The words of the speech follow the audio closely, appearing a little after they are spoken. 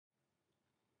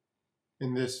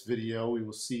In this video, we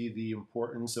will see the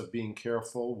importance of being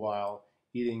careful while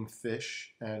eating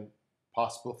fish and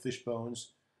possible fish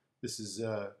bones. This is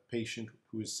a patient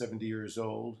who is 70 years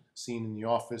old, seen in the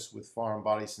office with foreign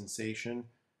body sensation.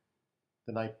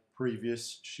 The night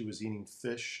previous, she was eating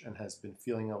fish and has been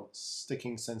feeling a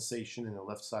sticking sensation in the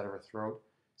left side of her throat.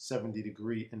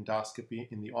 70-degree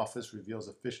endoscopy in the office reveals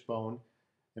a fish bone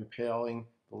impaling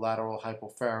the lateral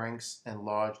hypopharynx and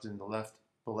lodged in the left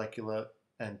vallecula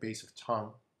and base of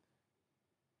tongue.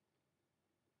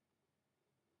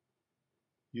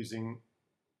 Using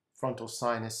frontal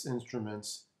sinus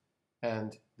instruments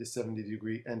and the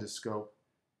 70-degree endoscope,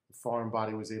 the foreign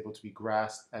body was able to be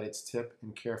grasped at its tip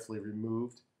and carefully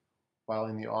removed while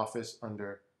in the office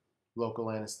under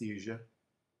local anesthesia.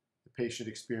 The patient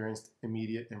experienced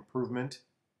immediate improvement,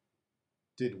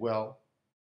 did well,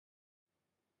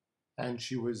 and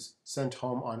she was sent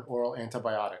home on oral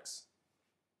antibiotics.